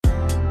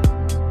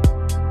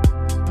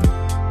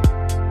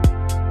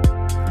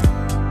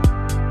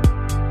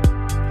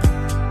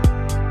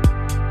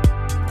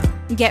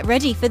Get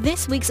ready for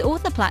this week's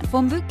Author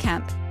Platform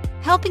Bootcamp,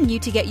 helping you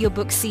to get your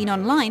book seen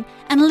online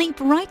and leap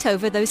right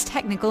over those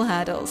technical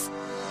hurdles.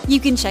 You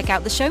can check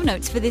out the show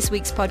notes for this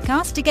week's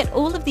podcast to get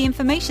all of the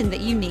information that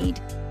you need.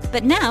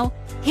 But now,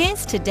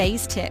 here's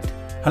today's tip.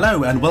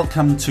 Hello and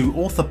welcome to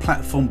Author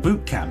Platform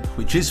Bootcamp,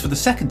 which is for the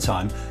second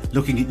time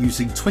looking at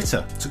using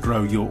Twitter to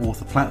grow your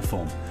author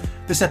platform.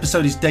 This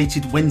episode is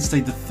dated Wednesday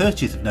the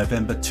 30th of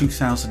November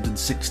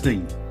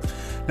 2016.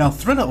 Now,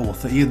 thriller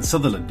author Ian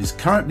Sutherland is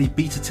currently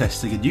beta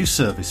testing a new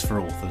service for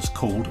authors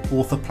called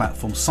Author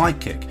Platform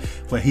Sidekick,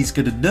 where he's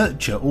going to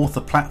nurture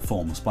author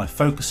platforms by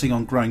focusing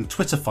on growing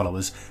Twitter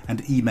followers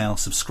and email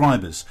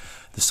subscribers.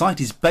 The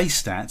site is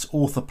based at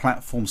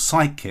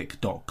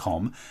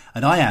authorplatformsidekick.com,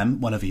 and I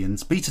am one of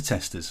Ian's beta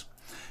testers.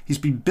 He's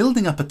been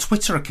building up a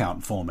Twitter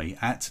account for me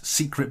at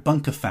Secret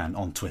Bunker Fan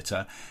on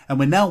Twitter, and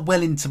we're now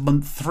well into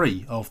month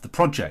 3 of the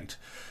project.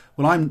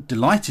 Well, I'm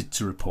delighted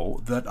to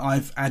report that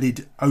I've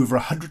added over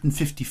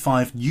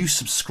 155 new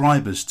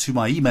subscribers to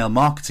my email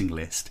marketing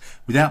list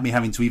without me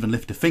having to even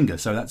lift a finger,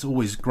 so that's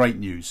always great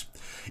news.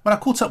 When I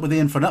caught up with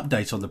Ian for an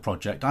update on the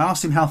project, I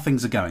asked him how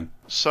things are going.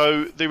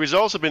 So the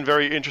results have been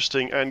very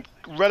interesting and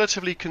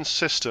relatively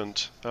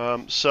consistent.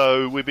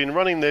 So we've been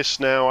running this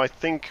now, I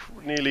think,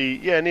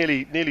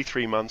 nearly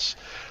 3 months,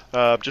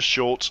 just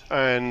short.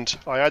 And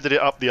I added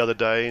it up the other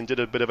day and did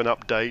a bit of an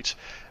update.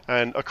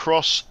 And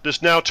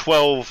there's now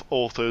 12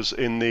 authors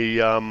in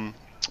the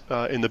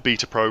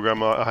beta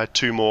program. I had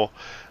 2 more,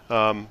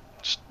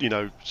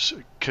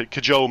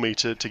 cajole me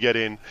to get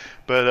in.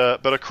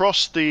 But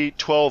across the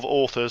 12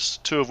 authors,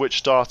 2 of which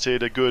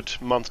started a good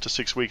month to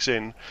 6 weeks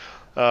in,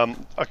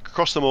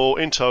 across them all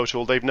in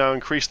total, they've now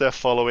increased their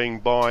following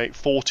by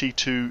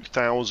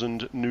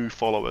 42,000 new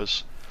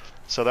followers.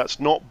 So that's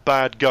not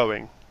bad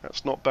going.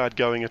 That's not bad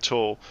going at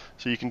all.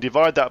 So you can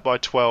divide that by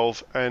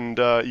 12, and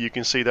you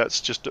can see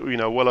that's just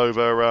well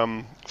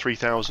over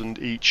 3,000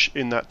 each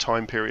in that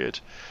time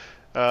period.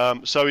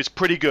 So it's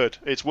pretty good.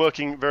 It's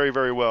working very,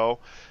 very well.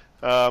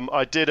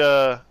 I did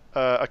a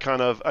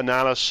kind of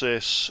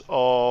analysis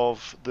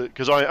of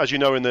because as you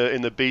know, in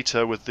the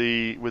beta with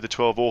the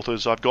 12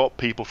 authors, I've got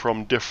people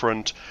from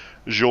different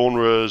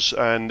genres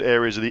and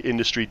areas of the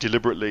industry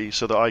deliberately,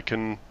 so that I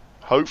can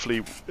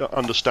hopefully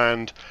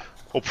understand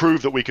or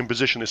prove that we can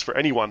position this for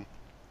anyone.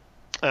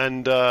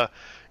 And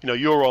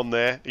you're on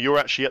there. You're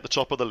actually at the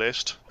top of the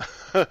list.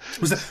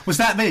 Was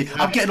that me?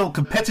 I'm getting all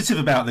competitive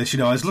about this.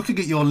 I was looking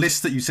at your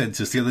list that you sent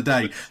us the other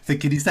day,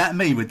 thinking, is that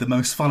me with the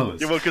most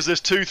followers? Yeah, well, because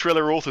there's 2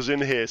 thriller authors in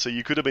here, so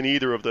you could have been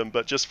either of them.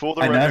 But just for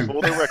the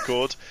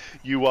record,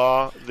 you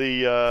are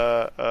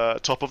the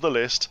top of the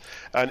list.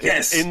 And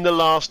yes. In the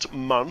last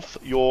month,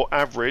 your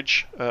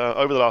average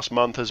over the last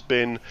month has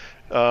been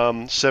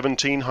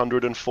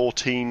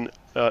 1,714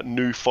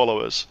 new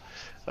followers.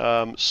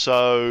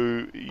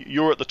 So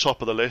you're at the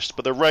top of the list,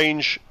 but the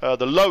range,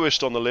 the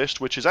lowest on the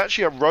list, which is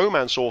actually a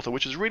romance author,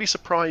 which has really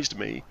surprised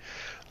me,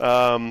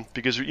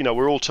 because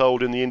we're all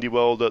told in the indie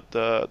world that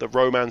the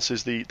romance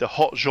is the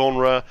hot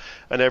genre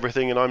and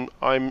everything, and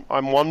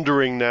I'm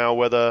wondering now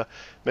whether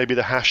maybe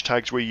the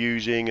hashtags we're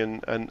using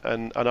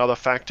and other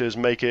factors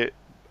make it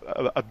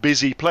a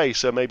busy place,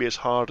 so maybe it's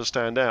hard to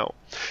stand out.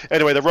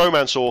 Anyway, the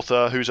romance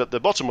author, who's at the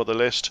bottom of the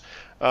list,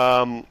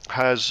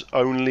 has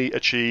only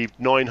achieved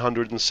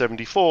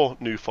 974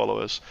 new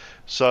followers.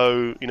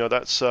 So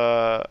that's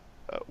when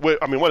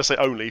I say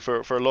only,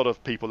 for a lot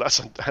of people that's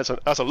a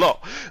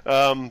lot,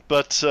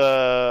 but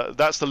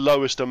that's the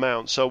lowest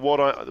amount. So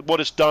what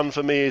it's done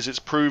for me is it's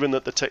proven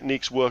that the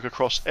techniques work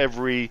across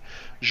every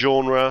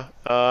genre,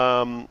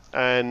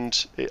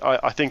 and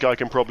I think I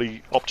can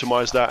probably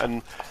optimize that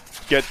and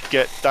get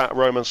that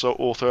romance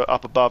author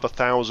up above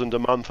 1,000 a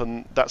month,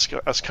 and that's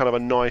kind of a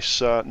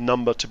nice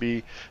number to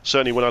be,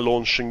 certainly when I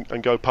launch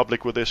and go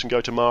public with this and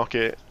go to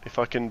market. If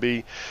I can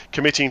be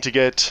committing to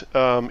get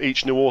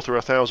each new author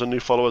 1,000 new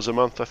followers a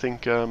month, I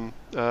think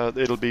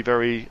it'll be a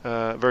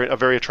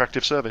very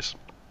attractive service.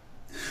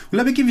 Well,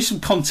 let me give you some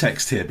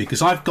context here,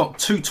 because I've got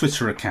 2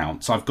 Twitter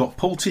accounts. I've got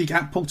Paul Teague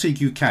at Paul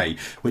Teague UK,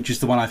 which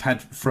is the one I've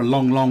had for a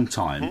long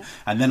time,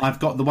 and then I've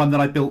got the one that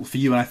I built for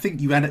you, and I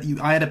think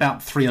I had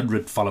about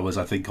 300 followers,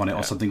 I think, on it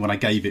or something when I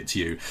gave it to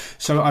you.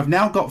 So I've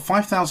now got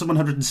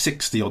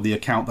 5,160 on the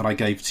account that I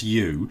gave to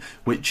you,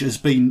 which has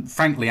been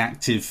frankly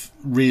active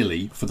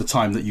really for the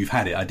time that you've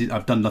had it.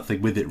 I've done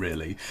nothing with it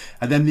really.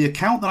 And then the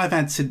account that I've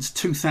had since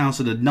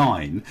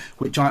 2009,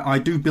 which I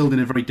do build in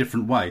a very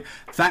different way,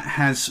 that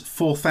has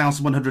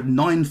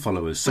 4,109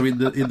 followers. So in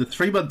the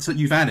 3 months that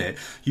you've had it,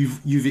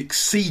 you've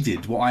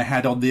exceeded what I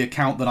had on the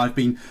account that I've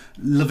been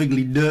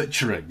lovingly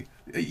nurturing.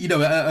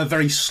 A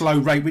very slow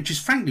rate, which is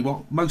frankly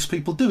what most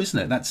people do, isn't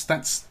it?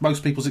 That's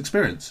most people's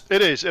experience.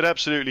 It is. It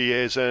absolutely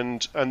is.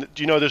 And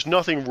there's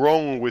nothing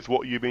wrong with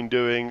what you've been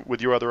doing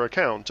with your other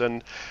account.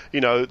 And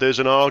there's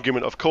an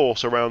argument, of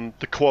course, around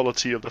the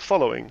quality of the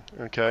following.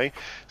 Okay,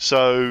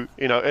 so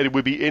it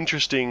would be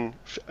interesting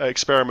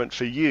experiment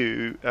for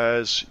you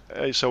as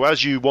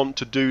you want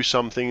to do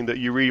something that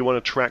you really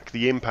want to track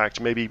the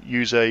impact. Maybe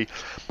use a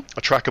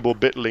trackable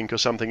bit link or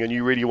something, and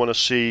you really want to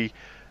see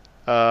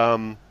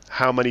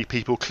how many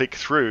people click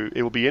through.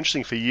 It will be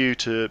interesting for you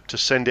to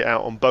send it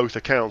out on both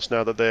accounts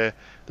now that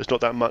there's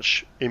not that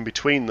much in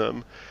between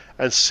them,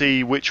 and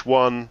see which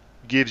one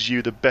gives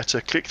you the better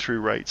click-through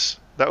rates.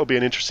 That would be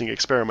an interesting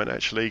experiment,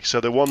 actually.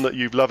 So the one that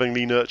you've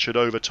lovingly nurtured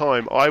over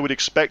time, I would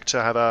expect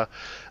to have a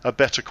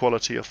better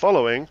quality of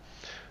following,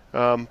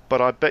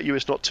 but I bet you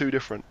it's not too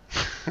different.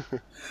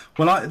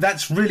 Well,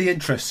 that's really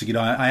interesting. You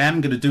know, I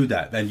am going to do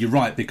that. Then you're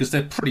right, because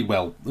they're pretty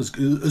well as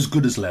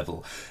good as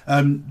level.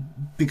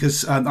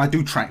 Because I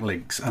do track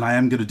links, and I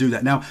am going to do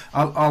that. Now,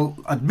 I'll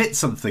admit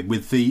something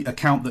with the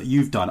account that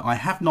you've done. I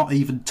have not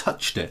even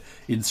touched it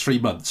in 3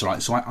 months,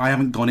 right? So I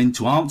haven't gone in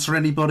to answer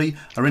anybody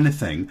or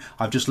anything.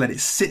 I've just let it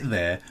sit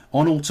there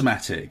on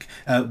automatic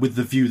with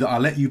the view that I'll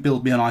let you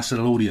build me a nice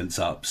little audience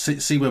up,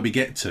 see where we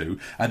get to,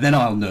 and then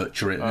I'll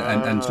nurture it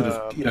and sort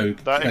of, you know,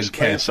 that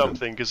explains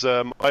something, because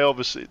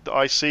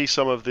I see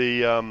some of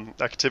the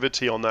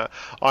activity on that.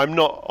 I'm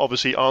not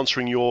obviously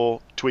answering your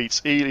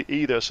tweets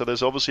either, so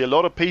there's obviously a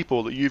lot of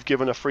people that you've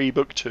given a free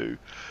book to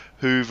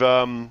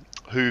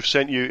who've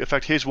sent you. In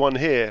fact, here's one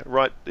here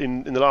right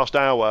in the last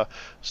hour.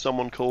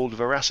 Someone called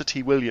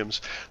Veracity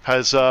Williams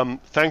has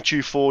thanked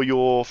you for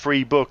your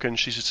free book, and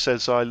she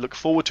says, I look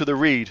forward to the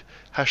read,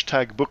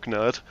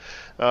 #booknerd.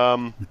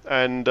 I'm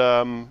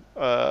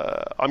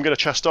going to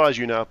chastise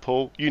you now,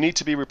 Paul. You need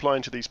to be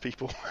replying to these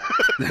people.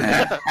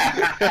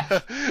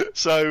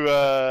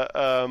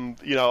 So,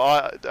 you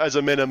know, as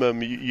a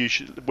minimum, you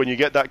should, when you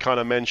get that kind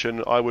of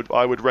mention, I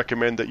would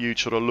recommend that you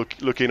sort of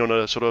look in on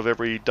a sort of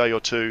every day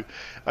or two,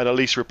 and at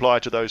least reply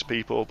to those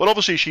people. But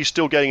obviously, she's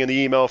still getting an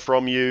email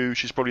from you.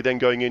 She's probably then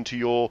going into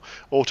your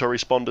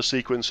autoresponder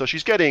sequence, so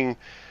she's getting,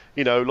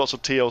 you know, lots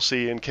of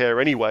TLC and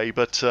care anyway.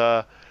 But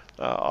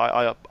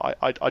I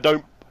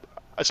don't.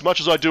 As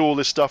much as I do all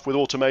this stuff with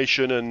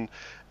automation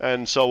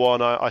and so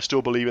on, I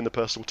still believe in the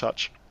personal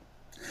touch.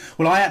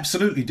 Well, I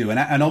absolutely do,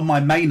 and on my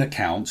main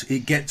account,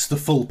 it gets the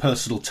full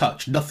personal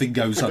touch. Nothing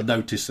goes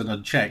unnoticed and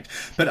unchecked.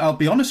 But I'll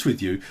be honest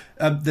with you,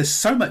 there's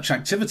so much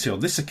activity on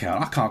this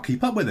account, I can't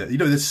keep up with it. You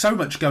know, there's so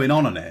much going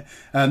on it,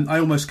 I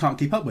almost can't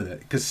keep up with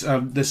it because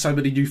there's so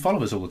many new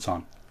followers all the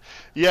time.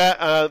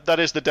 Yeah, that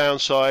is the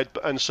downside,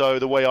 and so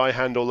the way I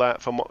handle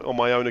that on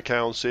my own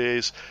accounts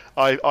is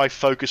I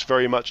focus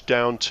very much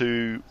down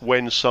to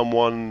when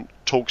someone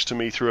talks to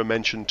me through a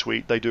mentioned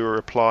tweet, they do a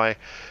reply,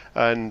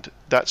 and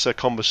that's a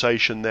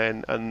conversation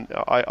then, and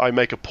I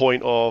make a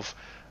point of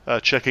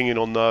checking in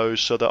on those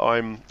so that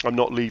I'm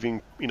not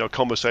leaving, you know,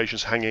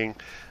 conversations hanging,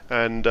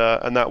 and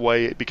that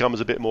way it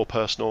becomes a bit more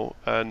personal.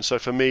 And so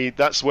for me,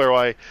 that's where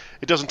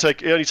it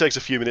only takes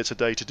a few minutes a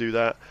day to do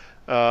that.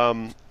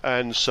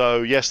 And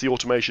so yes, the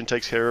automation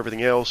takes care of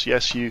everything else.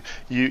 Yes, you're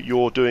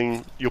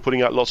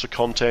putting out lots of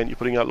content, you're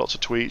putting out lots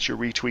of tweets, you're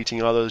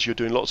retweeting others, you're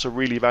doing lots of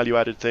really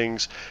value-added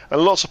things,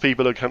 and lots of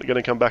people are going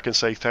to come back and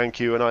say thank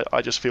you. And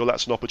I just feel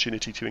that's an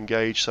opportunity to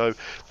engage. So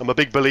I'm a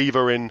big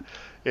believer in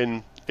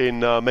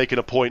making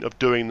a point of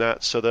doing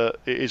that so that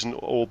it isn't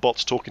all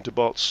bots talking to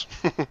bots.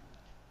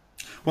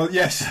 Well,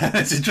 yes,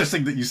 it's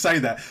interesting that you say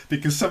that,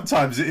 because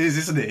sometimes it is,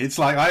 isn't it? It's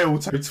like I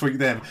auto-tweet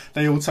them,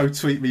 they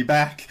auto-tweet me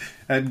back,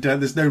 and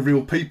there's no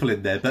real people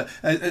in there. But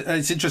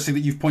it's interesting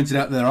that you've pointed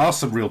out there are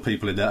some real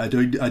people in there I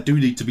do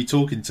need to be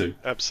talking to.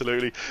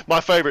 Absolutely.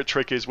 My favourite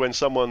trick is when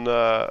someone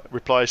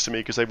replies to me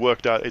because they've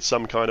worked out it's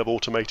some kind of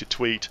automated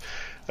tweet.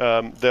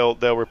 They'll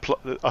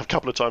reply a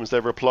couple of times.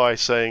 They'll reply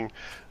saying,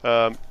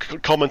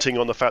 commenting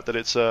on the fact that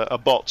it's a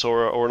bot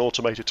or an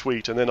automated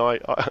tweet, and then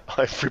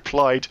I've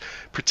replied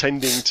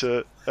pretending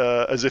to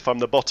as if I'm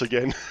the bot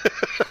again,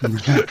 and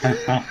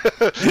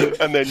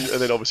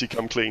then obviously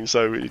come clean.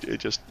 So it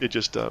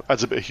just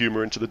adds a bit of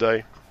humour into the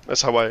day.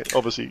 That's how I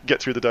obviously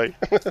get through the day.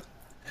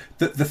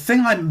 The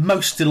thing I'm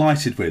most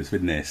delighted with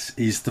in this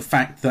is the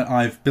fact that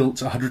I've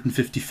built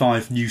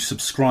 155 new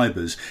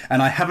subscribers,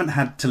 and I haven't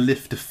had to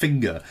lift a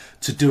finger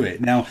to do it.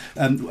 Now,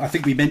 I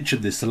think we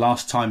mentioned this the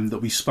last time that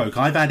we spoke.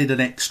 I've added an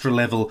extra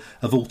level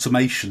of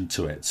automation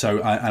to it.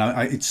 So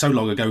it's so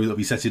long ago that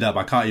we set it up,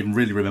 I can't even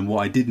really remember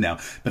what I did now.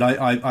 But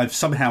I've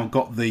somehow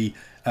got the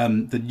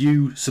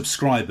new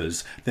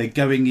subscribers. They're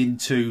going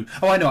into...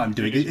 Oh, I know what I'm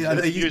doing.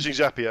 Using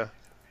Zapier.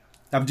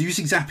 I'm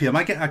using Zapier.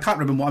 I can't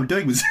remember what I'm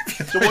doing with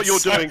Zapier. So what you're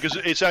doing, because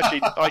it's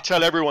actually, I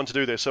tell everyone to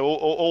do this. So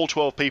all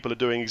 12 people are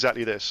doing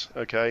exactly this.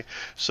 Okay.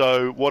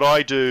 So what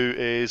I do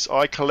is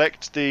I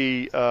collect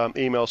the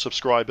email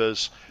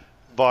subscribers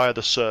via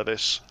the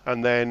service,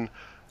 and then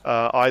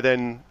I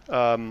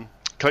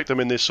collect them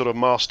in this sort of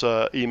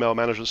master email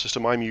management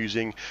system I'm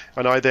using,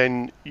 and I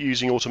then,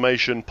 using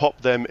automation,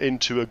 pop them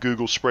into a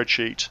Google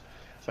spreadsheet.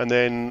 And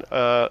then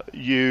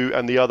you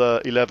and the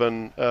other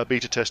 11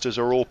 beta testers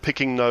are all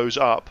picking those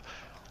up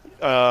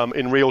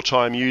in real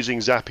time using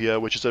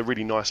Zapier, which is a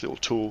really nice little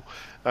tool.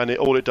 And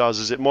all it does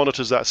is it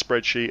monitors that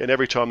spreadsheet, and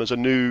every time there's a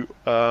new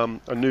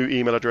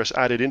email address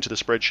added into the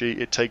spreadsheet,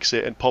 it takes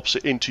it and pops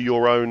it into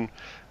your own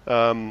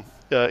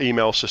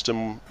email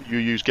system. You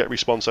use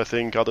GetResponse, I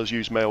think. Others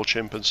use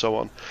MailChimp and so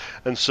on.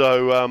 And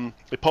so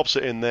it pops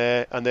it in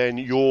there, and then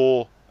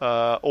your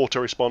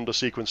autoresponder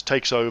sequence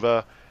takes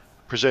over,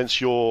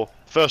 presents your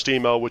first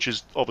email, which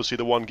is obviously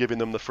the one giving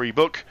them the free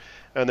book,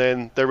 and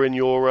then they're in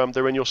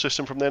your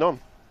system from then on.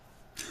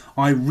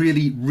 I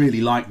really,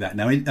 really like that.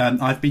 Now,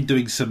 I've been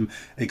doing some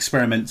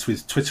experiments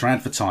with Twitter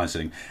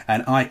advertising,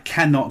 and I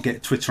cannot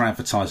get Twitter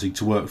advertising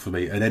to work for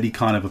me at any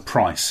kind of a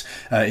price.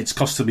 It's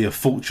costed me a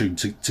fortune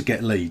to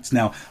get leads.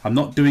 Now, I'm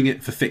not doing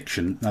it for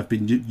fiction. I've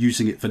been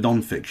using it for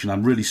non-fiction.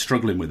 I'm really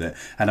struggling with it.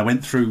 And I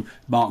went through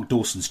Mark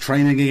Dawson's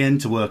training again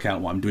to work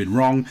out what I'm doing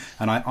wrong,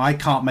 and I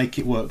can't make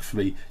it work for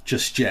me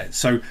just yet.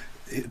 So,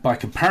 by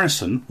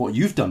comparison, what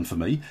you've done for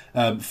me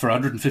for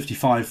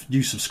 155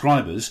 new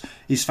subscribers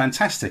is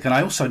fantastic. And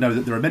I also know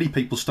that there are many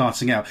people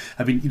starting out.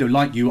 I mean,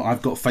 like you,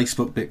 I've got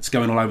Facebook bits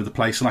going all over the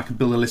place, and I can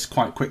build a list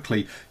quite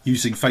quickly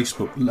using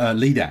Facebook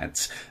lead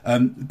ads.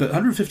 But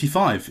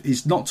 155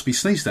 is not to be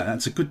sneezed at.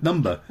 That's a good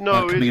number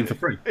coming in for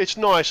free. It's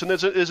nice, and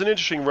there's an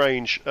interesting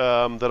range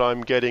that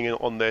I'm getting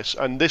on this.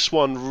 And this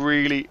one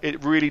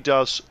really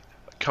does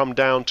come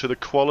down to the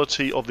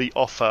quality of the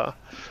offer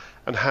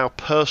and how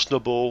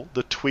personable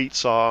the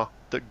tweets are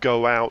that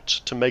go out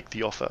to make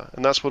the offer,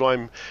 and that's what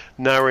I'm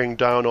narrowing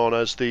down on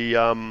as the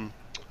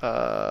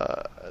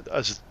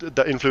as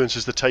that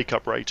influences the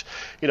take-up rate.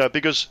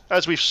 Because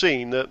as we've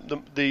seen,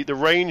 the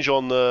range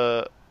on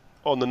the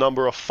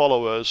number of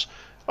followers.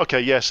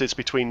 Okay, yes, it's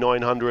between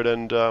 900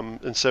 and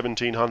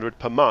 1700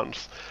 per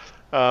month,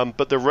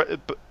 but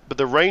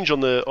the range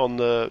on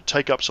the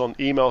take-ups on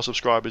email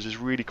subscribers is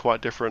really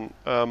quite different.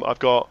 I've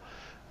got.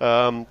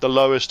 The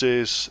lowest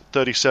is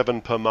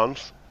 37 per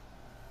month,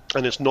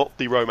 and it's not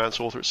the romance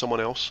author, it's someone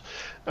else.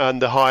 And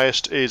the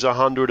highest is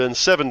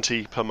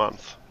 170 per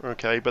month.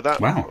 Okay, but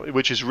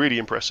which is really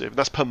impressive.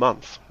 That's per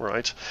month,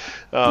 right?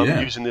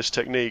 Using this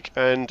technique.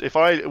 And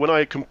when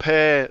I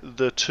compare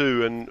the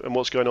two and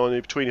what's going on in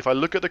between, if I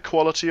look at the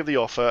quality of the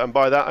offer, and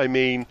by that I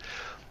mean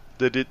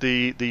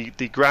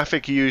the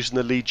graphic used in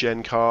the lead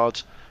gen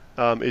card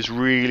is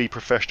really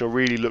professional,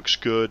 really looks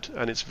good,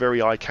 and it's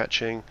very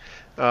eye-catching.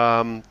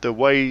 The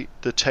way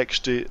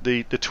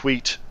the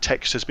tweet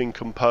text has been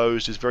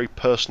composed is very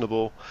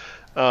personable,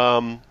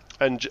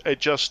 and it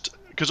just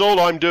because all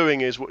I'm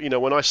doing is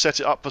when I set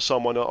it up for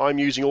someone, I'm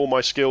using all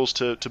my skills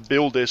to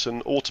build this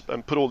and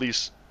put all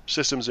these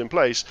systems in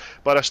place.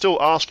 But I still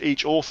ask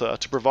each author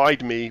to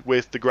provide me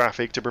with the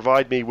graphic, to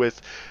provide me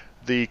with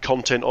the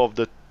content of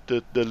the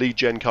lead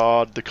gen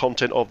card, the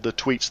content of the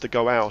tweets that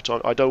go out.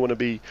 I don't want to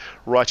be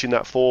writing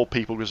that for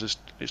people because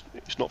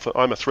it's not for.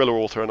 I'm a thriller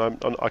author,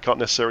 and I can't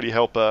necessarily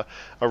help a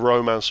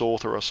romance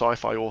author or a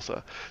sci-fi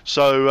author.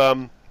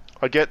 So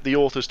I get the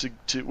authors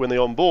to when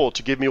they're on board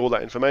to give me all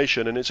that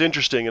information, and it's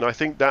interesting. And I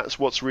think that's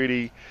what's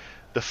really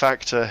the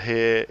factor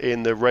here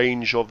in the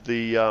range of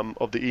the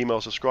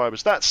email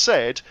subscribers. That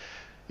said,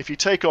 if you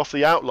take off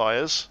the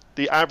outliers,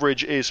 the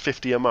average is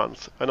 50 a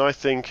month, and I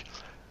think.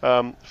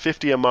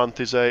 50 a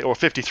month or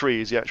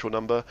 53 is the actual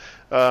number.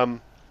 I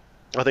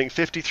think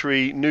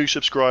 53 new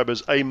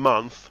subscribers a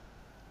month,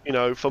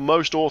 for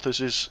most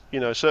authors is,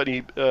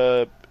 certainly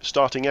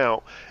starting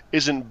out,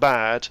 isn't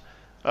bad.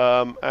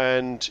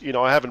 And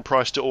I haven't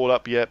priced it all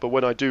up yet, but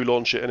when I do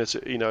launch it and it's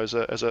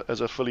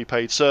as a fully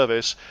paid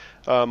service,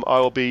 I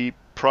will be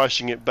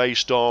pricing it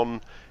based on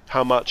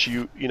how much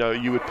you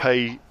would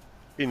pay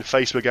in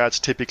Facebook ads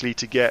typically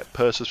to get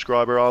per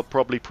subscriber. I'll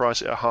probably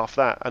price it at half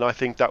that, and I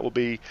think that will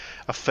be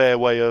a fair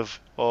way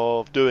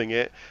of doing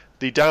it.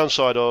 The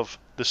downside of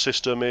the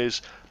system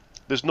is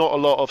there's not a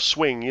lot of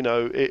swing.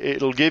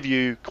 It'll give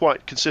you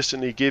quite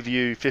consistently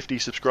 50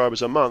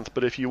 subscribers a month,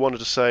 but if you wanted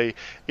to say,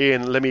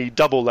 Ian, let me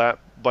double that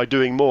by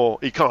doing more,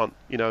 you can't.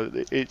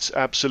 It's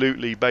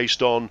absolutely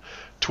based on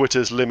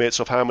Twitter's limits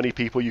of how many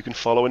people you can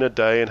follow in a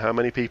day and how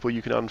many people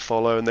you can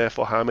unfollow, and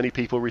therefore how many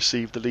people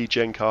receive the lead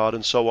gen card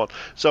and so on.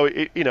 So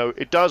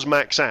it does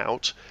max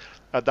out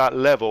at that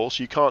level,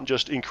 so you can't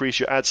just increase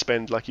your ad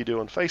spend like you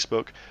do on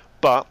Facebook,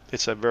 but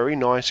it's a very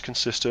nice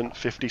consistent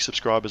 50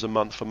 subscribers a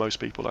month for most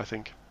people, I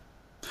think.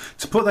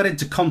 To put that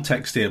into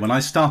context here, when I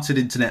started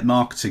internet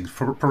marketing,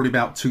 probably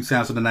about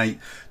 2008,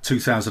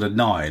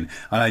 2009,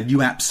 I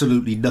knew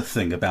absolutely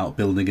nothing about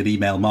building an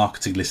email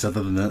marketing list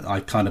other than that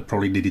I kind of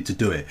probably needed to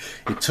do it.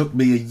 It took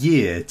me a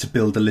year to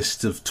build a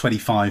list of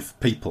 25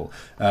 people.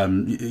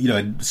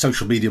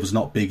 Social media was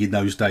not big in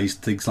those days,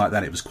 things like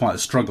that. It was quite a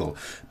struggle.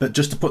 But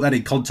just to put that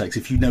in context,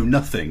 if you know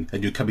nothing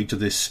and you're coming to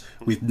this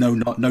with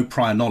no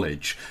prior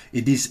knowledge,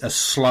 it is a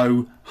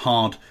slow,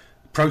 hard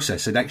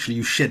process, and actually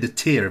you shed a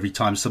tear every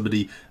time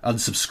somebody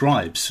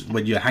unsubscribes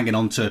when you're hanging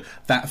on to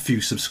that few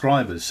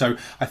subscribers. So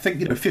I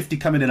think 50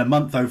 coming in a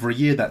month over a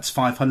year, that's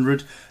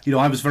 500.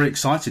 I was very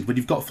excited. When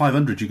you've got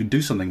 500, you can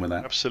do something with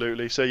that.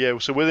 Absolutely.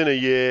 So within a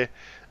year,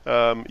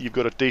 you've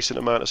got a decent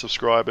amount of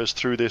subscribers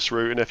through this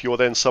route, and if you're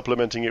then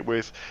supplementing it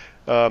with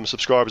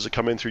subscribers that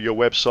come in through your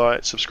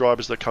website,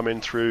 subscribers that come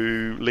in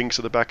through links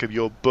at the back of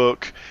your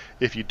book,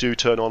 if you do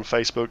turn on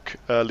Facebook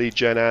lead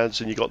gen ads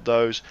and you got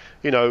those,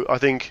 I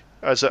think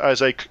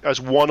as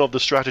one of the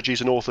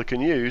strategies an author can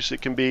use,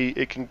 it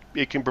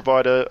can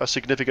provide a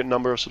significant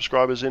number of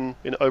subscribers in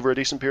over a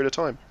decent period of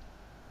time.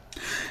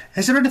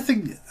 Is there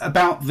anything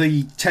about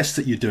the test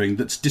that you're doing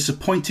that's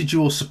disappointed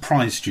you or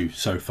surprised you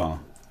so far?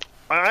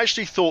 I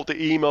actually thought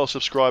the email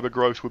subscriber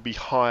growth would be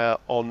higher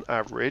on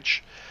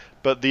average,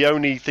 but the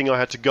only thing I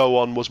had to go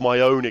on was my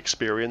own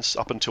experience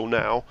up until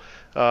now,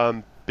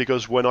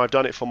 because when I've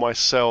done it for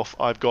myself,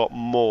 I've got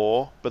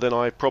more, but then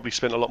I probably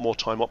spent a lot more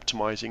time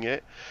optimizing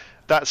it.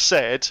 That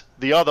said,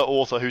 the other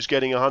author who's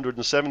getting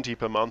 170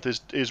 per month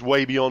is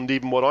way beyond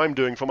even what I'm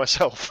doing for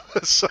myself.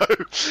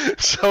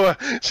 so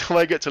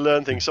I get to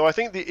learn things. So I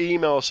think the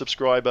email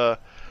subscriber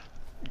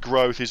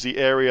growth is the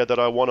area that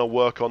I want to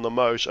work on the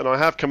most, and I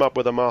have come up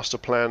with a master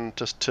plan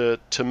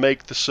to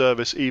make the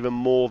service even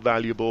more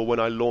valuable when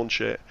I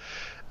launch it,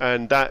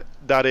 and that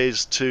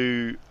is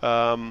to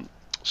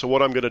so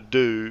what I'm going to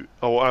do,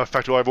 or in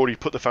fact I've already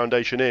put the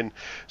foundation in.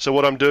 So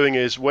what I'm doing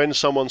is when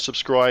someone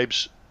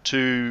subscribes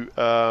to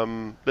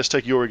let's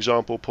take your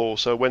example, Paul.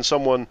 So when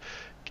someone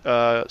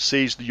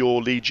sees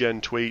your lead gen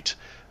tweet,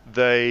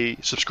 they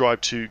subscribe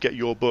to get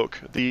your book.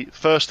 The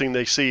first thing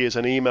they see is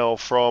an email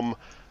from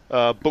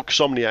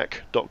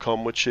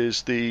booksomniac.com, which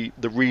is the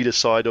reader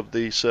side of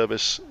the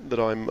service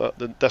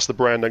that that's the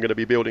brand I'm going to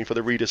be building for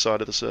the reader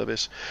side of the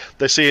service.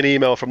 They see an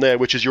email from there,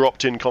 which is your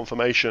opt-in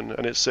confirmation,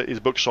 and it's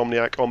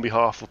Booksomniac on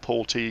behalf of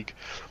Paul Teague.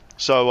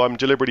 So I'm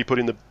deliberately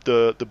putting the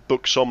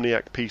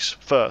Booksomniac piece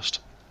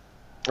first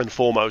and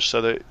foremost,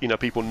 so that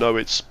people know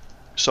it's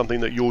something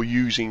that you're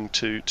using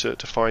to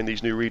find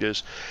these new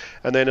readers.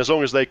 And then as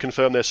long as they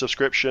confirm their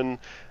subscription,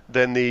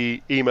 then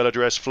the email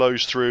address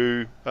flows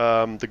through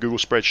the Google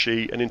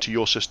spreadsheet and into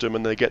your system,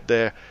 and they get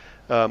their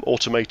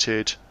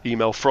automated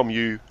email from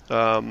you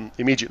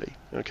immediately.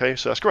 Okay,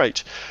 so that's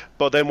great.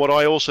 But then what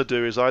I also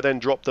do is I then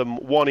drop them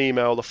one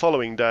email the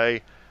following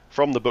day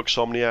from the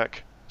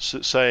Booksomniac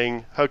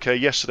saying, okay,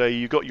 yesterday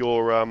you got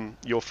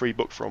your free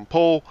book from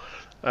Paul.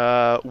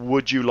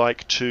 Would you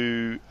like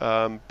to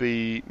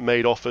be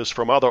made offers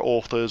from other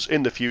authors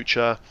in the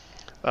future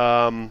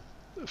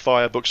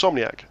via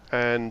Booksomniac?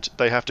 And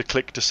they have to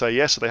click to say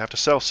yes, so they have to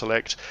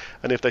self-select,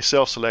 and if they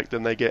self-select,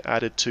 then they get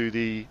added to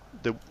the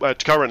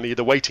currently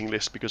the waiting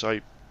list, because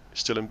I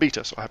still in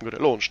beta, so I haven't got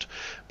it launched,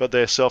 but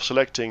they're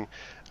self-selecting.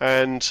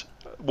 And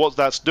what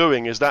that's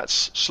doing is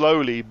that's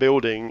slowly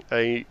building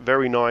a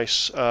very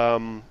nice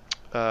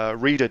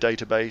reader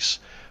database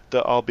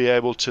that I'll be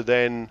able to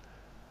then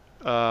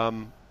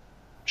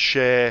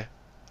share,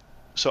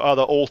 so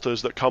other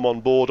authors that come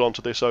on board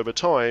onto this over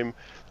time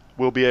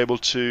will be able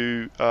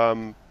to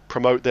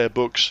promote their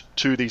books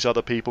to these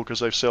other people because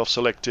they've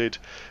self-selected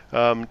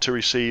to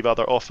receive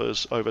other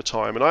offers over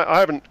time. And I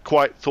haven't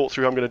quite thought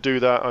through how I'm going to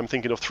do that. I'm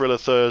thinking of Thriller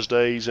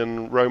Thursdays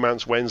and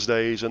Romance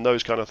Wednesdays and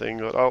those kind of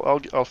things.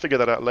 I'll figure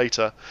that out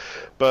later.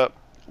 But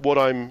what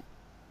I'm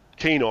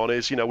keen on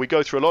is, we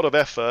go through a lot of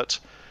effort,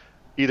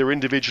 either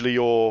individually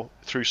or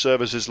through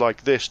services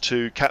like this,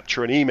 to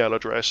capture an email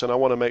address, and I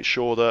want to make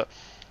sure that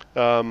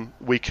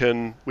we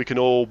can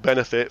all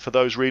benefit for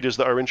those readers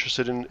that are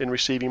interested in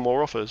receiving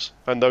more offers,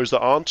 and those that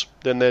aren't,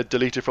 then they're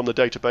deleted from the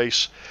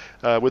database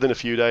within a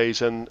few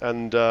days,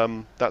 and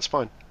that's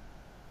fine.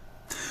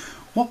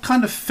 What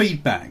kind of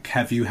feedback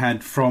have you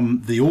had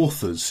from the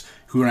authors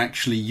who are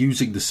actually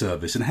using the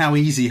service, and how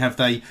easy have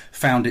they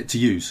found it to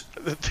use?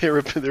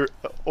 They're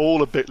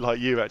all a bit like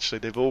you, actually.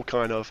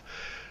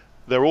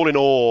 They're all in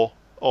awe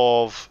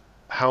of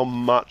how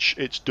much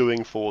it's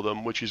doing for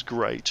them, which is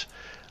great.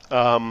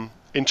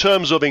 In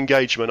terms of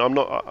engagement,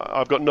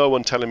 I've got no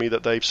one telling me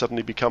that they've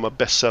suddenly become a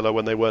bestseller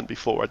when they weren't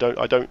before.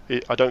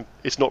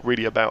 It's not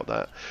really about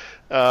that.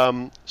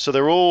 So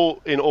they're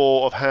all in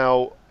awe of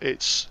how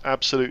it's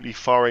absolutely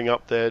firing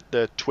up their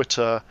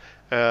Twitter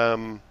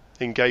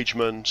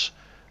engagement.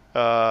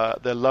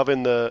 They're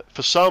loving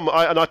for some.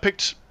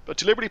 I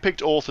deliberately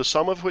picked authors,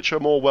 some of which are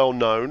more well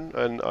known,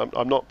 and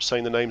I'm not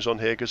saying the names on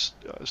here because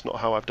it's not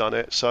how I've done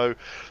it. So,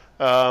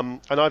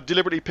 and I've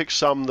deliberately picked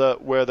some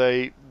where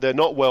they're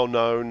not well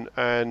known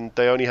and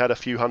they only had a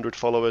few hundred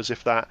followers,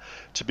 if that,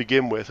 to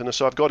begin with. And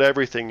so I've got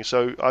everything.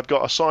 So I've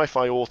got a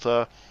sci-fi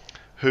author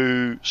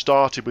who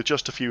started with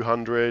just a few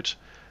hundred,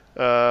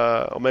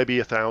 or maybe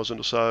 1,000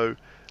 or so.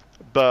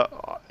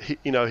 But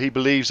he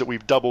believes that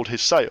we've doubled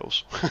his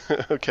sales.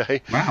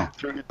 Okay. Wow.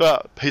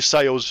 But his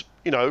sales,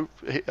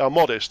 are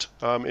modest,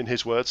 in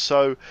his words.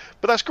 So,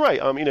 but that's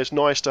great. It's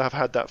nice to have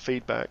had that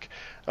feedback.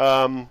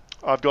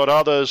 I've got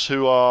others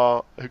who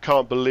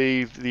can't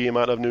believe the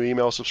amount of new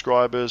email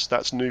subscribers.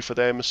 That's new for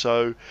them.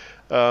 So,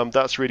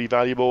 that's really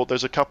valuable.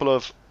 There's a couple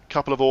of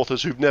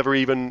authors who've never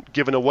even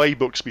given away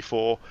books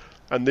before,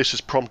 and this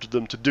has prompted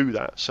them to do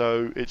that.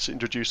 So it's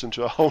introduced them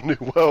to a whole new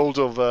world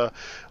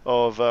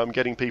of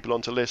getting people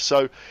onto lists.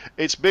 So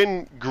it's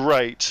been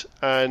great,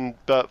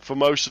 but for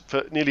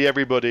nearly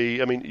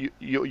everybody,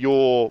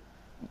 you're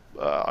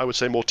I would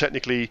say more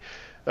technically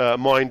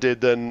minded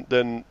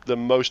than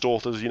most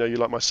authors. You're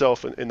like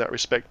myself in that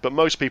respect, but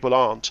most people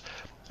aren't.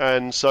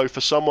 And so for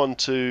someone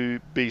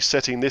to be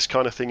setting this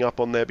kind of thing up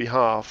on their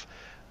behalf,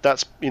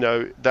 that's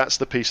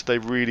the piece they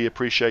really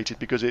appreciated,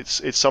 because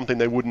it's something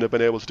they wouldn't have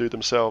been able to do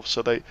themselves.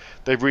 So they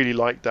really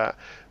liked that.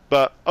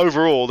 But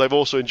overall, they've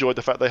also enjoyed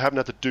the fact they haven't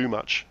had to do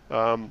much.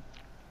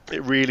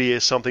 It really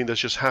is something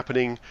that's just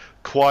happening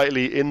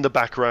quietly in the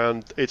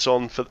background. It's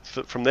on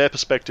from their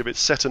perspective. It's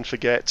set and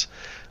forget,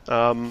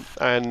 and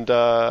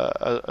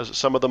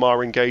some of them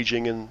are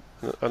engaging, and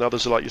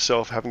others like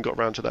yourself haven't got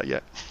around to that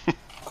yet.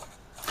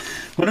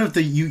 One of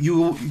the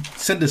you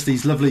send us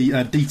these lovely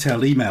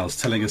detailed emails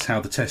telling us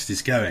how the test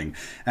is going,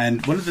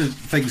 and one of the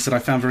things that I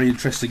found very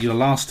interesting in your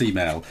last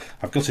email,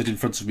 I've got it in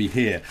front of me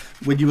here,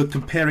 when you were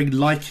comparing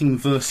liking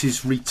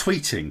versus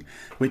retweeting,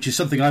 which is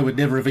something I would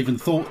never have even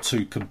thought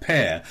to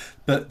compare,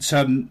 but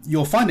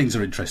your findings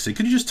are interesting.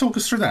 Could you just talk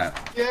us through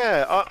that?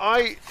 Yeah,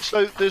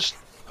 so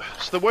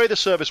the way the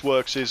service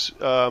works is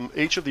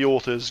each of the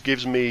authors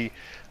gives me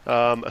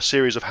a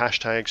series of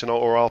hashtags,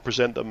 or I'll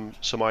present them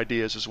some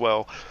ideas as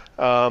well,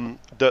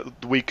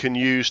 that we can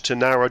use to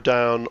narrow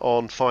down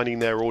on finding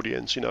their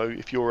audience. You know,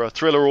 if you're a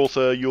thriller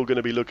author, you're going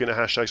to be looking at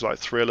hashtags like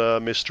thriller,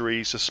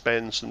 mystery,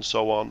 suspense, and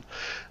so on.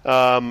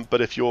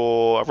 But if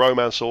you're a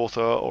romance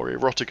author or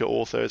erotica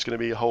author, it's going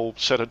to be a whole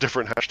set of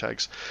different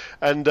hashtags.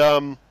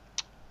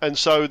 And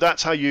so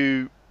that's how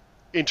you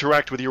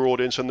interact with your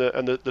audience. And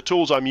the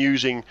tools I'm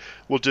using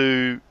will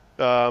do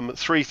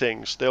three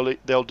things.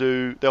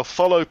 They'll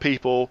follow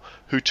people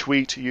who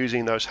tweet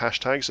using those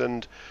hashtags,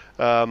 and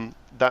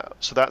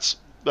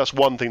that's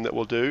one thing that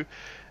we'll do.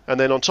 And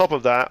then on top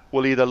of that,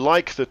 we'll either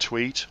like the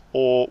tweet,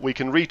 or we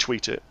can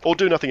retweet it, or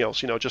do nothing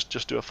else. You know,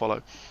 just do a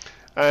follow.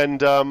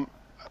 And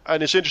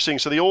it's interesting.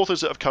 So the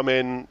authors that have come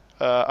in,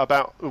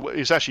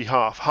 it's actually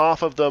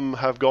half of them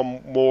have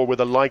gone more with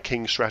a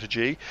liking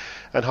strategy,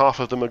 and half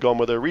of them have gone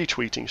with a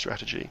retweeting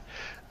strategy.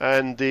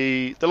 And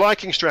the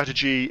liking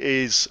strategy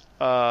is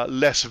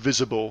less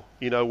visible.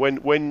 You know,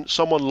 when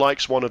someone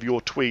likes one of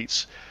your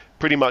tweets,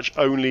 pretty much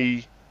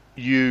only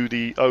you,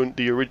 the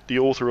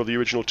author of the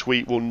original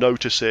tweet, will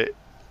notice it,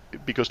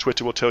 because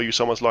Twitter will tell you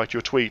someone's liked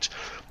your tweet.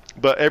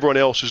 But everyone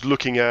else who's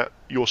looking at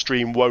your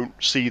stream won't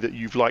see that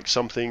you've liked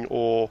something,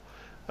 or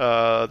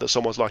that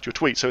someone's liked your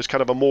tweet. So it's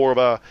kind of more of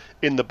a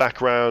in the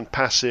background,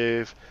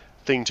 passive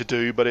thing to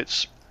do, but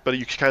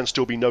you can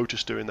still be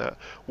noticed doing that.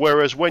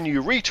 Whereas when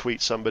you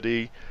retweet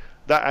somebody,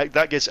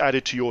 that gets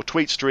added to your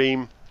tweet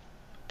stream.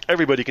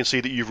 Everybody can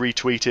see that you've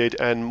retweeted,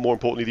 and more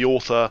importantly, the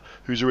author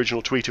whose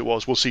original tweet it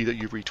was will see that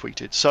you've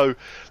retweeted. So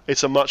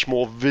it's a much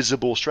more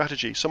visible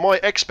strategy. So my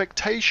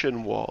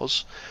expectation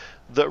was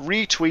that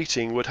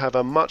retweeting would have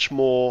a much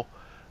more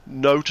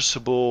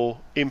noticeable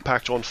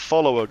impact on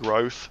follower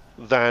growth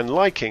than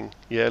liking.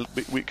 Yeah,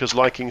 because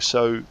liking's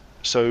so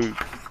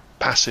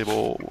passive,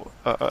 or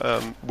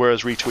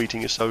whereas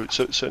retweeting is so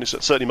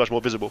certainly much more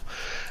visible.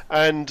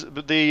 And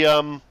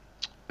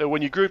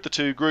when you group the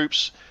two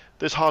groups,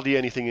 there's hardly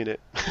anything in it.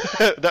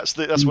 That's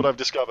what I've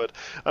discovered,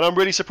 and I'm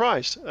really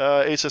surprised.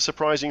 It's a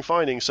surprising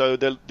finding. So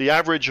the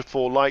average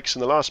for likes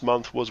in the last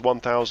month was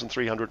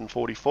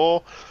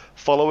 1,344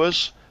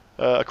 followers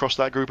across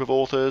that group of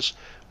authors,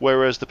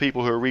 whereas the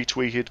people who are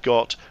retweeted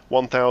got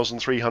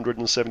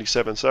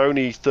 1,377. So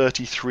only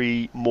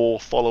 33 more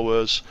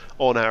followers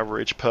on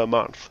average per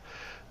month.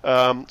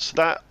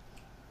 So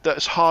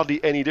that's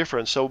hardly any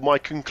difference. So my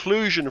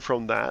conclusion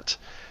from that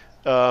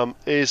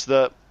is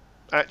that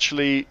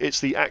actually it's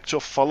the act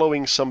of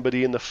following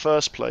somebody in the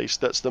first place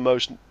that's the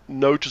most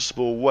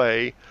noticeable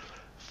way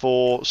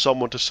for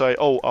someone to say,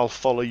 oh, I'll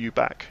follow you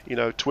back. You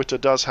know, Twitter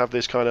does have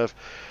this kind of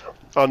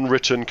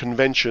unwritten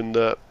convention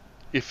that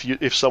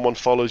if someone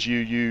follows you,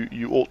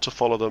 you ought to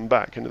follow them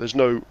back, and there's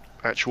no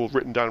actual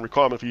written down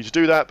requirement for you to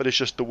do that, but it's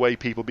just the way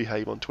people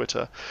behave on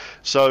Twitter.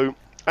 So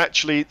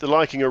actually, the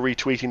liking or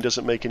retweeting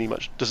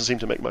doesn't seem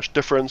to make much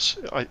difference.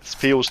 It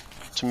feels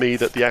to me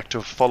that the act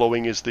of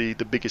following is the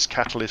biggest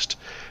catalyst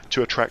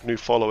to attract new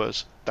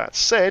followers. That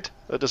said,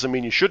 that doesn't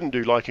mean you shouldn't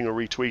do liking or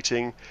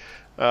retweeting.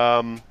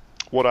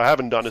 What I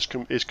haven't done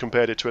is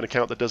compared it to an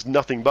account that does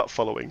nothing but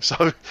following.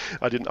 So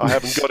I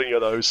haven't got any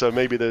of those. So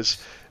maybe there's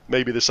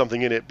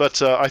something in it.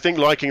 But I think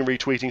liking and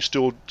retweeting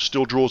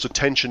still draws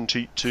attention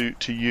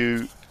to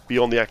you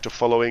beyond the act of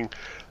following.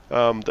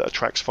 That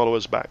attracts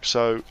followers back.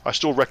 So I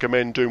still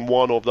recommend doing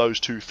one of those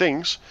two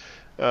things,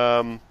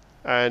 and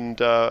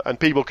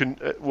people can,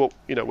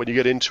 when you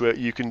get into it,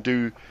 you can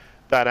do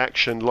that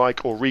action,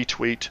 like or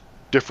retweet,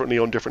 differently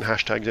on different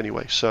hashtags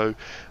anyway. So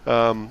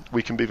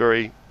we can be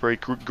very, very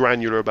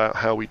granular about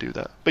how we do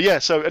that. But yeah,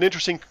 so an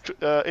interesting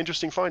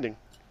finding.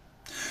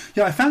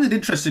 Yeah, I found it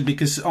interesting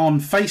because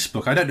on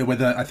Facebook, I don't know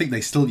whether, I think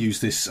they still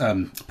use this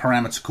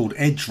parameter called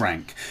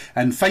EdgeRank,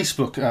 and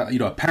Facebook,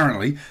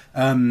 apparently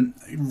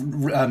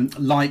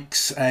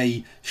likes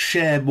a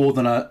share more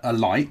than a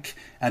like,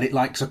 and it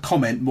likes a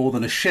comment more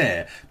than a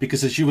share,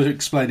 because as you were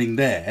explaining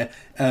there,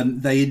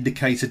 they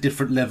indicate a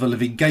different level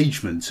of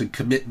engagement and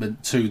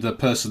commitment to the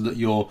person that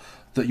you're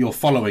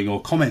following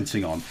or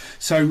commenting on.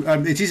 So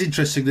it is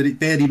interesting that it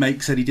barely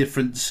makes any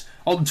difference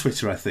on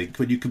Twitter, I think,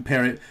 when you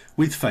compare it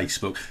with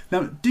Facebook.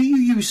 Now, do you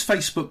use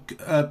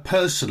Facebook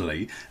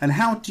personally? And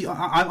how do you...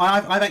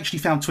 I've actually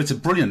found Twitter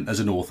brilliant as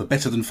an author,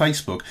 better than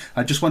Facebook.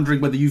 I'm just wondering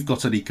whether you've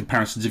got any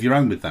comparisons of your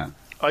own with that.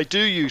 I do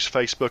use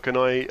Facebook, and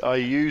I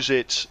use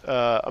it.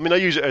 I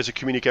use it as a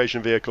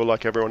communication vehicle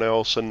like everyone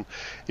else. And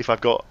if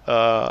I've got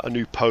a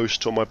new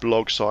post on my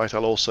blog site,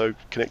 I'll also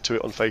connect to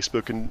it on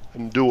Facebook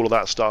and do all of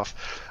that stuff.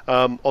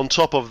 On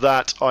top of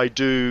that, I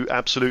do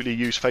absolutely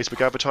use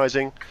Facebook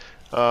advertising.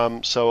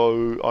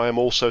 So I am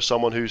also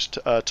someone who's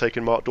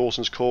taken Mark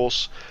Dawson's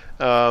course,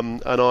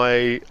 and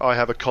I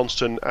have a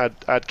constant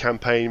ad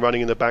campaign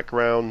running in the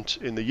background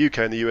in the UK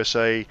and the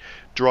USA,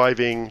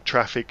 driving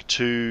traffic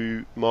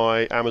to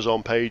my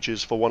Amazon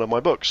pages for one of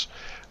my books.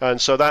 And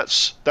so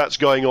that's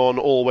going on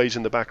always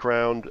in the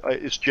background.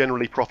 It's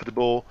generally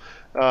profitable,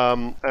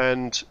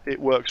 and it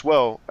works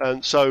well.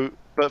 And so,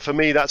 but for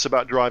me, that's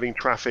about driving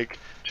traffic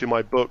to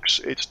my books.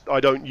 I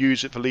don't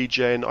use it for lead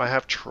gen. I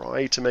have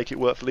tried to make it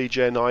work for lead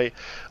gen.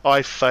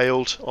 I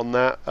failed on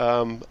that,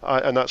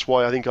 and that's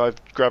why I think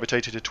I've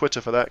gravitated to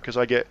Twitter for that, because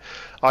I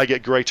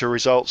get greater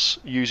results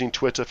using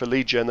Twitter for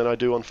lead gen than I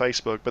do on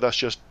Facebook. But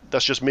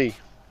that's just me.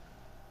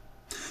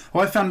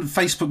 Well, I found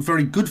Facebook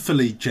very good for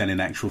lead gen. In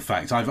actual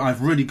fact,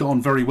 I've really got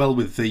on very well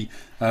with the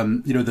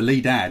the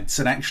lead ads,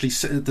 and actually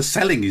the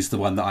selling is the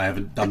one that I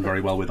haven't done very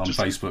well with on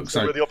Facebook.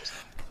 So the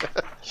opposite.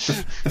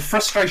 the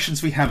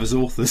frustrations we have as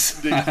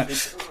authors.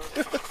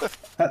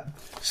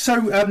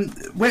 So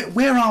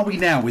where are we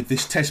now with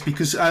this test?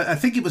 Because I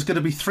think it was going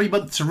to be 3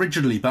 months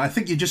originally, but I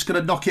think you're just going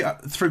to knock it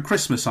through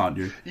Christmas, aren't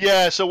you?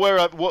 Yeah. So where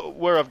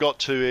I've got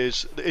to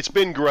is, it's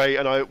been great,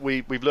 and I've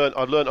learned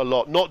a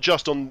lot, not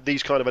just on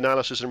these kind of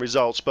analysis and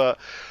results, but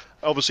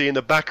obviously in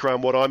the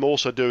background, what I'm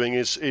also doing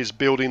is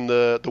building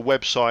the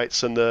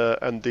websites and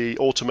the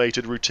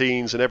automated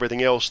routines and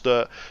everything else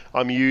that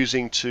I'm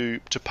using to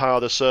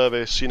power the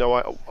service.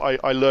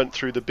 I learned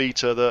through the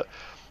beta that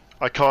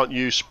I can't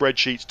use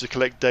spreadsheets to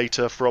collect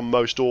data from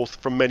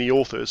many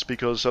authors,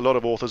 because a lot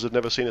of authors have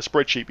never seen a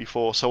spreadsheet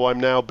before. So I'm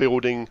now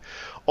building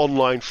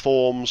online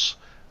forms.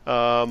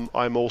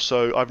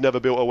 I've never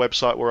built a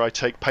website where I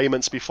take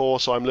payments before,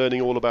 so I'm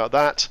learning all about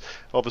that.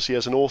 Obviously,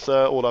 as an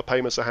author, all our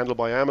payments are handled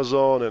by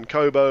Amazon and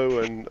Kobo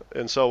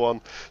and so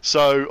on.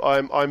 So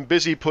I'm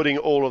busy putting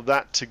all of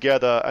that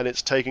together, and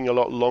it's taking a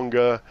lot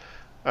longer.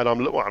 And I'm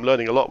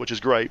learning a lot, which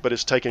is great, but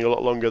it's taking a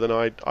lot longer than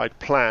I'd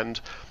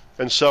planned.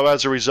 And so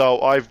as a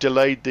result, I've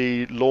delayed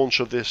the launch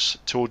of this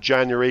till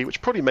January,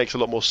 which probably makes a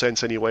lot more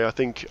sense anyway. I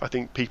think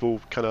people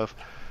kind of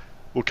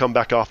will come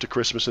back after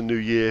Christmas and New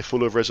Year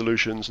full of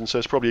resolutions, and so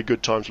it's probably a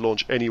good time to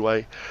launch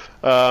anyway.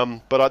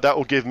 But that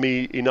will give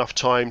me enough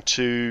time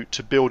to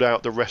build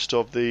out the rest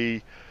of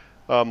the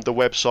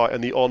website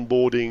and the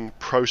onboarding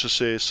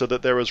processes so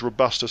that they're as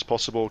robust as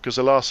possible. Because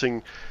the last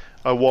thing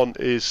I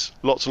want is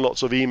lots and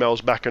lots of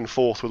emails back and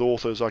forth with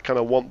authors. I kind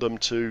of want them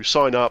to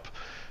sign up,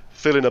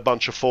 fill in a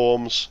bunch of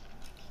forms,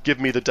 give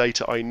me the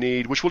data I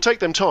need, which will take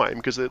them time,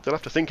 because they'll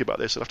have to think about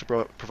this. They'll have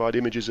to provide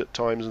images at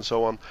times and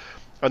so on.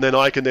 And then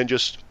I can then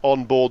just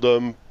onboard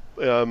them,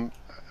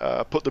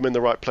 put them in the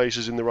right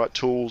places, in the right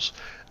tools,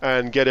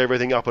 and get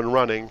everything up and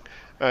running.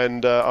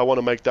 And I want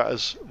to make that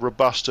as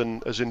robust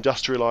and as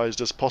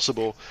industrialized as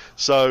possible.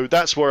 So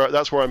that's where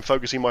I'm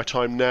focusing my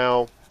time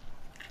now,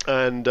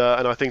 and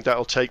I think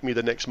that'll take me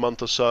the next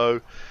month or so,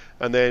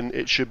 and then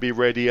it should be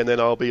ready. And then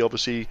I'll be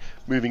obviously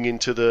moving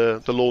into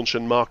the launch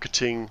and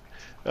marketing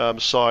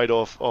side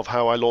of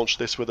how I launch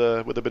this with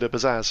a bit of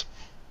pizzazz.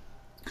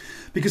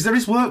 Because there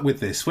is work with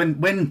this.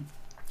 When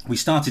we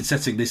started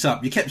setting this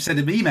up, you kept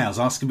sending me emails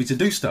asking me to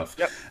do stuff.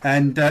 Yep.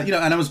 And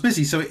and I was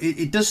busy, so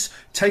it does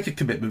take a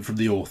commitment from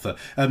the author.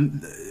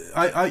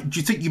 Do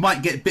you think you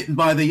might get bitten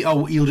by the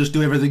he'll just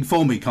do everything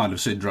for me kind of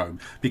syndrome?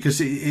 Because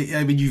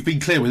you've been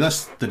clear with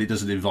us that it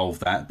doesn't involve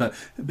that, but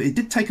it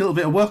did take a little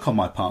bit of work on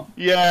my part.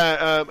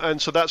 Yeah,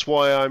 and so that's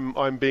why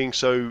I'm being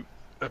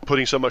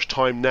putting so much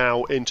time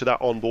now into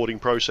that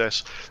onboarding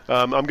process.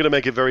 I'm going to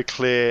make it very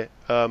clear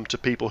to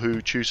people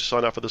who choose to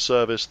sign up for the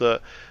service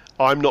that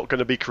I'm not going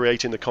to be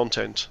creating the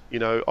content.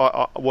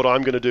 What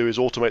I'm going to do is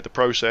automate the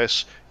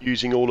process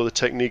using all of the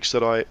techniques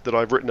that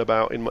I've written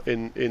about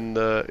in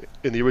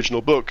the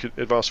original book,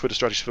 Advanced Twitter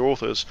Strategies for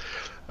Authors.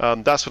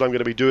 That's what I'm going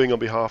to be doing on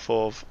behalf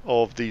of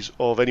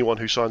anyone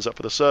who signs up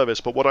for the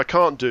service. But what I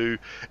can't do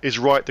is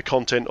write the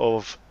content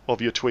of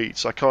your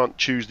tweets. I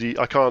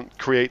can't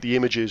create the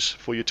images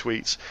for your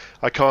tweets.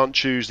 I can't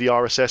choose the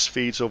RSS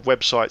feeds of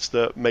websites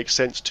that make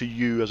sense to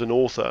you as an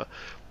author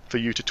for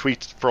you to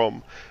tweet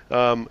from.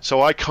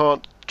 So I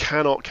cannot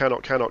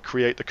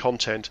create the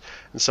content.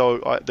 And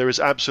so there is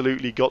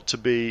absolutely got to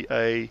be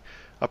a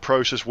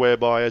process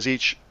whereby, as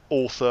each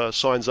author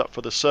signs up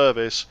for the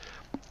service,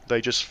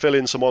 they just fill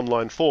in some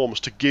online forms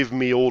to give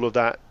me all of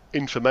that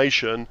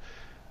information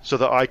so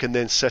that I can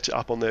then set it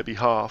up on their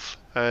behalf,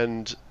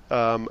 and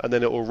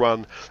then it will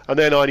run. And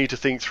then I need to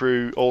think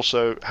through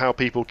also how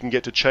people can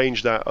get to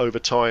change that over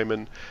time,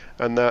 and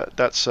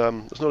that's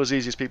not as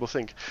easy as people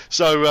think.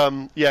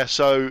 So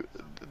so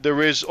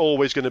there is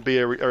always going to be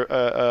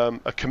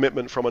a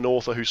commitment from an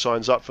author who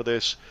signs up for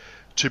this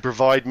to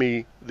provide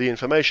me the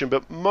information,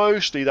 but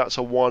mostly that's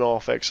a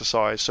one-off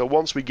exercise. So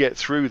once we get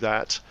through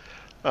that,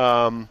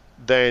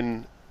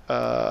 then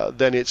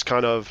then it's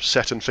kind of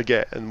set and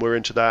forget, and we're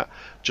into that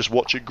just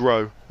watch it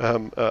grow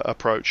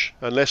approach.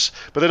 But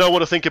then I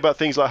want to think about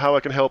things like how I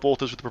can help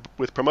authors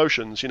with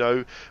promotions.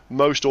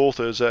 Most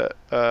authors at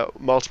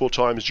multiple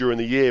times during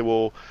the year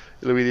will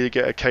either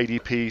get a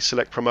KDP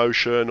Select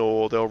promotion,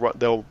 or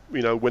they'll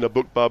win a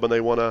BookBub, and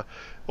they want to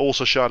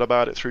also shout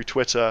about it through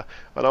Twitter.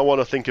 And I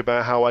want to think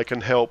about how I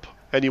can help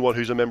anyone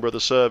who's a member of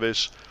the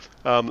service,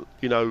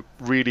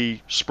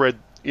 really spread.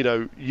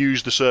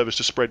 Use the service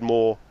to spread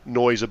more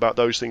noise about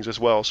those things as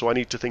well. So I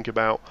need to think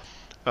about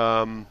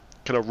kind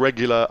of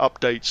regular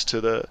updates to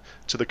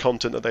the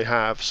content that they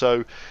have.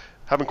 So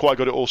haven't quite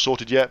got it all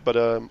sorted yet, but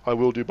I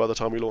will do by the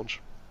time we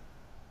launch.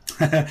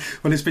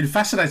 Well, it's been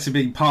fascinating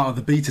being part of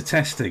the beta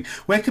testing.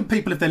 Where can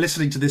people, if they're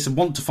listening to this and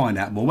want to find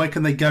out more, where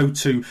can they go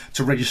to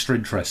register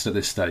interest at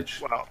this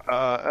stage? Well,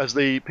 as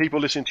the people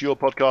listening to your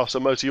podcast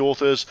are mostly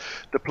authors,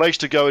 the place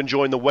to go and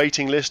join the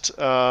waiting list,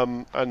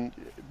 and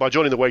by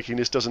joining the waiting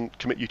list doesn't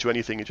commit you to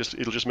anything.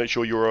 It'll just make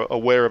sure you're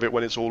aware of it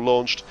when it's all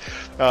launched.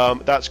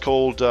 That's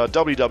called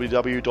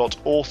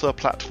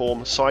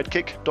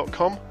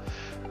www.authorplatformsidekick.com.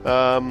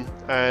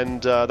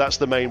 And that's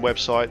the main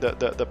website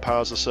that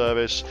powers the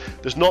service.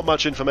 There's not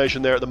much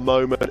information there at the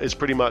moment. It's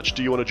pretty much,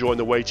 do you want to join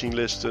the waiting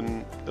list,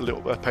 and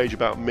a page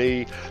about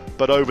me.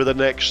 But over the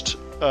next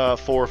 4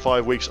 or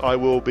 5 weeks, I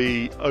will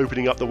be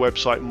opening up the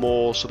website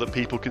more so that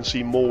people can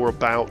see more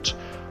about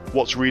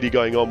what's really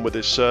going on with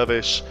this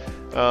service.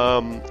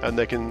 And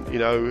they can,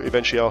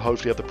 eventually I'll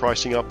hopefully have the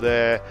pricing up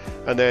there,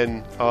 and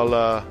then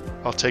I'll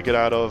take it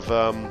out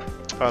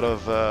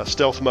of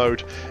stealth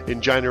mode in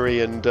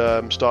January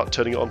and start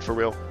turning it on for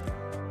real.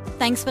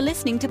 Thanks for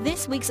listening to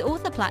this week's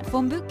Author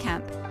Platform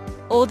Bootcamp.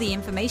 All the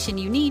information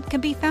you need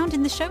can be found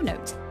in the show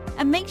notes.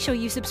 And make sure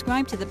you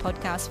subscribe to the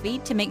podcast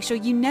feed to make sure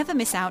you never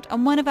miss out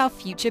on one of our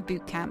future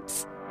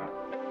bootcamps.